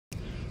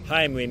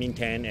Hi, I'm Wei Ming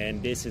Tan,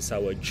 and this is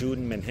our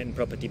June Manhattan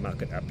property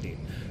market update.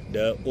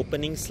 The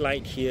opening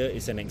slide here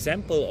is an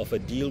example of a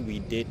deal we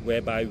did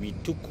whereby we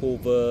took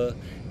over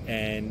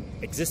an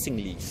existing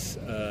lease.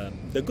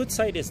 The good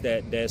side is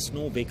that there's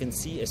no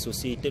vacancy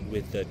associated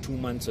with the 2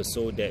 months or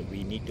so that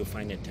we need to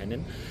find a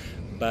tenant.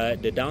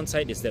 But the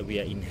downside is that we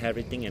are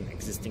inheriting an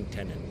existing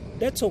tenant.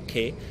 That's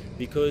okay,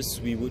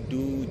 because we would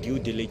do due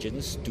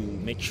diligence to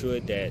make sure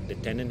that the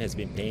tenant has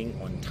been paying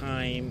on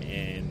time,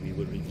 and we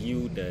will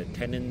review the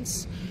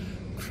tenant's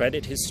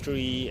credit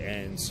history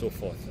and so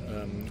forth.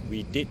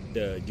 We did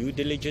the due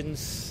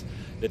diligence.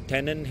 The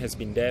tenant has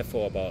been there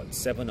for about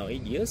 7 or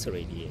 8 years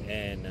already,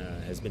 and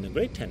has been a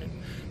great tenant.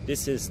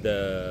 This is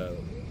the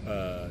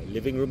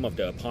living room of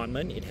the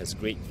apartment. It has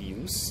great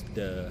views.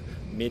 The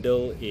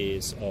middle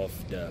is of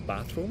the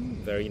bathroom,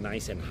 very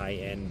nice and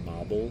high-end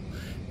marble,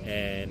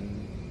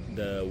 and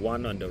the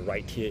one on the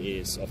right here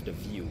is of the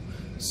view.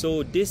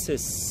 So this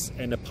is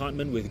an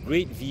apartment with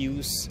great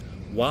views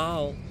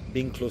while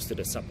being close to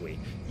the subway.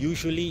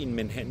 Usually in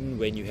Manhattan,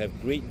 when you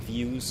have great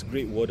views,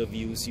 great water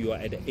views, you are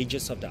at the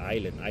edges of the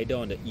island, either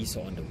on the east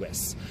or on the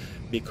west,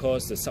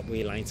 because the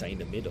subway lines are in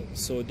the middle.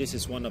 So this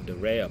is one of the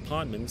rare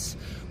apartments,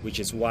 which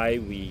is why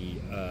we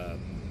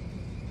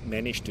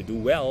managed to do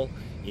well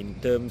in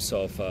terms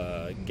of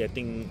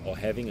getting or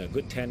having a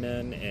good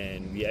tenant,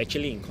 and we're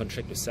actually in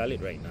contract to sell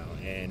it right now,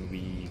 and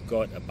we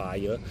got a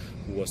buyer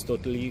who was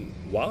totally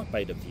wowed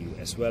by the view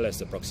as well as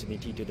the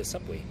proximity to the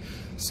subway.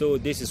 So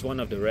this is one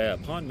of the rare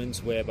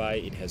apartments whereby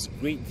it has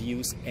great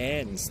views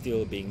and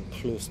still being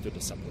close to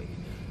the subway.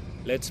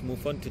 Let's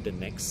move on to the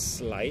next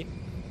slide.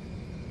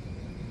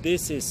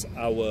 This is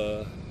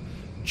our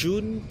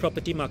June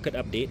property market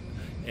update,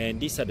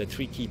 and these are the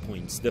 3 key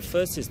points. The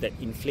first is that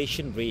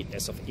inflation rate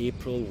as of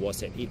April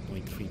was at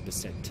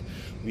 8.3%.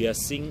 We are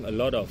seeing a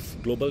lot of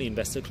global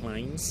investor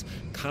clients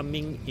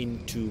coming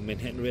into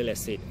Manhattan real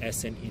estate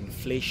as an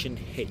inflation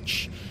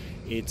hedge.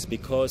 It's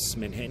because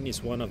Manhattan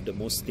is one of the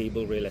most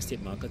stable real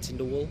estate markets in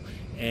the world,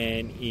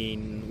 and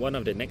in one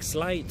of the next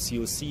slides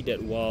you'll see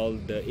that while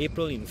the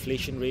April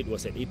inflation rate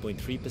was at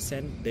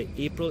 8.3%, the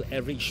April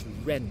average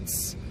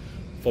rents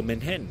for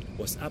Manhattan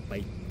was up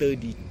by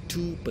 32%.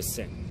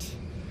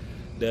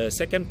 The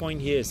second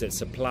point here is that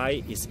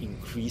supply is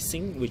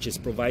increasing, which is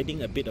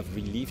providing a bit of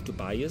relief to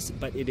buyers,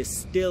 but it is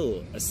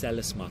still a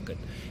seller's market.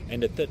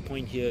 And the third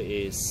point here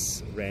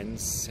is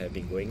rents have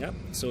been going up,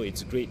 so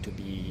it's great to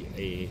be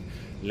a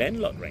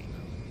landlord right now.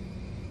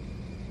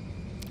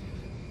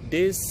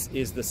 This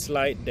is the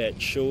slide that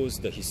shows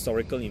the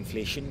historical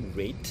inflation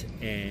rate,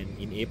 and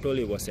in April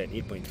it was at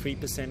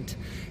 8.3%,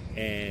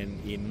 and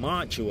in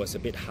March it was a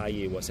bit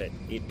higher, it was at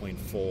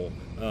 8.4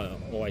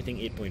 or I think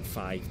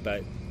 8.5,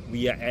 but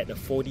we are at a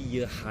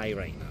 40-year high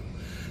right now.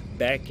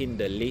 Back in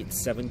the late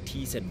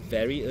 70s and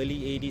very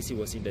early 80s it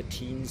was in the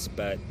teens,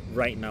 but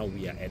right now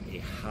we are at a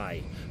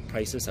high.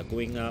 Prices are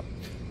going up.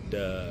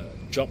 The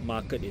job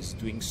market is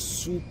doing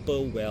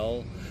super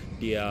well.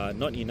 There are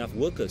not enough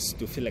workers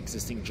to fill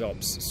existing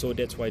jobs, so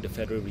that's why the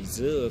Federal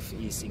Reserve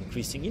is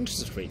increasing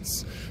interest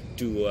rates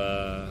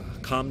to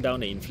calm down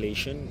the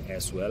inflation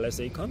as well as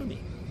the economy.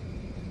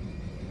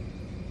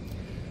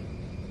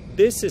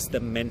 This is the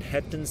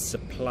Manhattan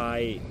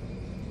supply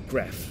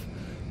graph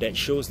that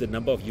shows the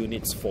number of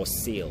units for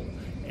sale,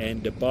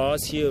 and the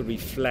bars here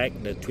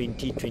reflect the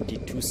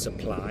 2022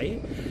 supply.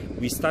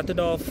 We started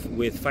off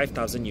with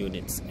 5,000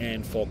 units,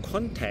 and for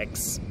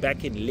context,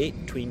 back in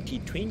late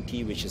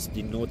 2020, which is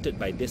denoted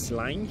by this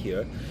line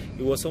here,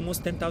 it was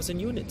almost 10,000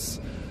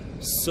 units.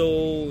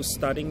 So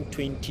starting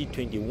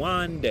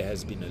 2021, there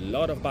has been a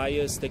lot of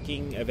buyers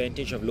taking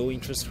advantage of low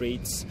interest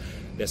rates.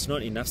 There's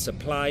not enough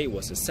supply. It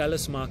was a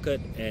seller's market,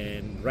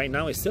 and right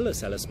now it's still a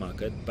seller's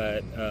market,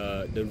 but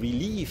the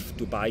relief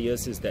to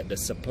buyers is that the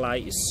supply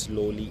is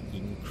slowly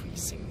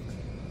increasing.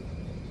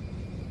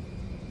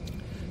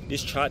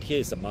 This chart here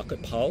is a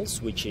market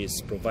pulse, which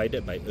is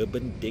provided by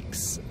Urban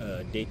Dix,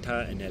 a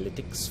data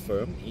analytics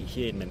firm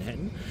here in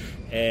Manhattan.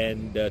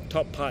 And the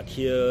top part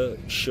here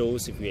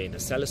shows if we are in a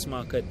seller's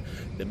market.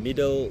 The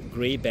middle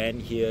gray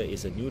band here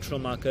is a neutral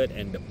market,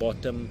 and the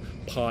bottom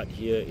part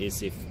here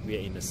is if we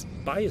are in a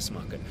buyer's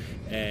market.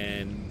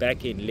 And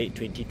back in late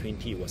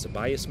 2020 it was a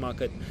buyer's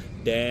market.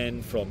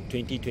 Then from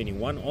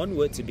 2021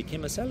 onwards it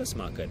became a seller's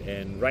market,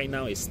 and right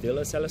now it's still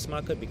a seller's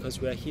market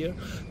because we are here,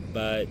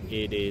 but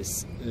it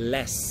is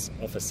less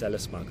of a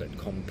seller's market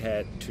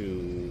compared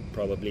to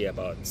probably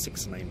about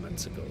 6-9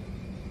 months ago.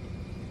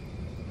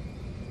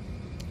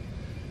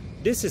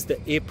 This is the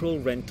April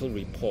rental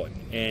report,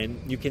 and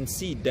you can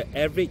see the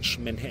average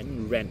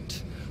Manhattan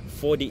rent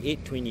for the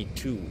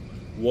 822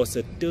 was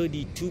a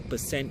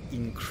 32%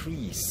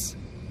 increase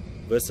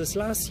versus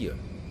last year.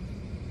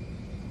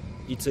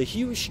 It's a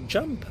huge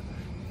jump,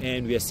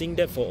 and we are seeing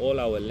that for all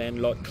our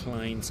landlord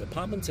clients'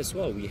 apartments as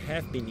well. We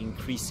have been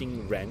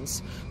increasing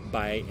rents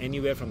by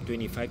anywhere from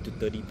 25 to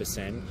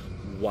 30%.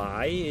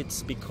 Why?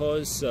 It's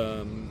because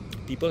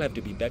people have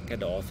to be back at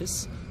the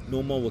office.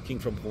 no more working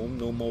from home,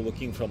 no more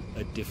working from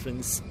a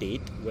different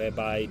state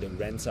whereby the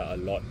rents are a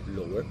lot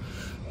lower.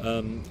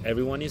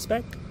 Everyone is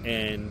back,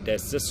 and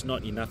there's just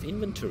not enough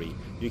inventory.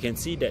 You can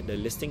see that the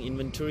listing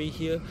inventory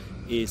here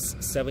is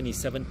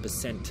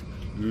 77%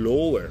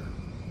 lower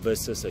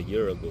versus a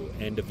year ago,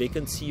 and the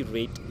vacancy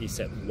rate is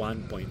at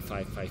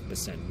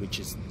 1.55%, which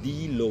is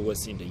the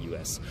lowest in the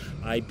US.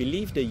 I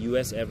believe the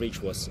US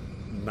average was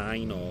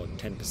 9 or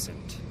 10%.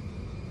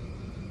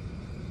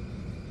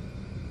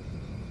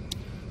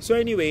 So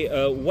anyway,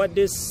 what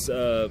this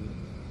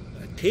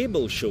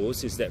table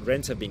shows is that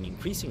rents have been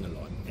increasing a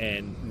lot,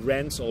 and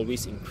rents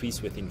always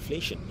increase with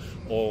inflation,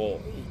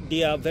 or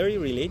they are very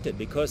related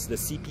because the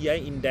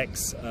CPI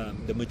index,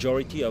 the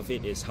majority of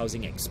it is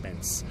housing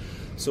expense.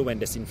 So when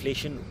there's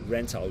inflation,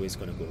 rents are always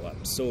going to go up.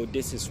 So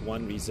this is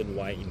one reason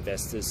why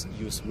investors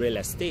use real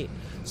estate,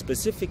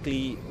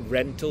 specifically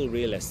rental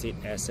real estate,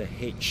 as a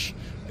hedge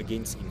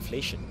against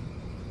inflation.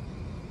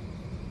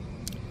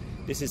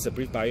 This is a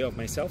brief bio of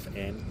myself,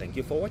 and thank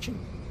you for watching.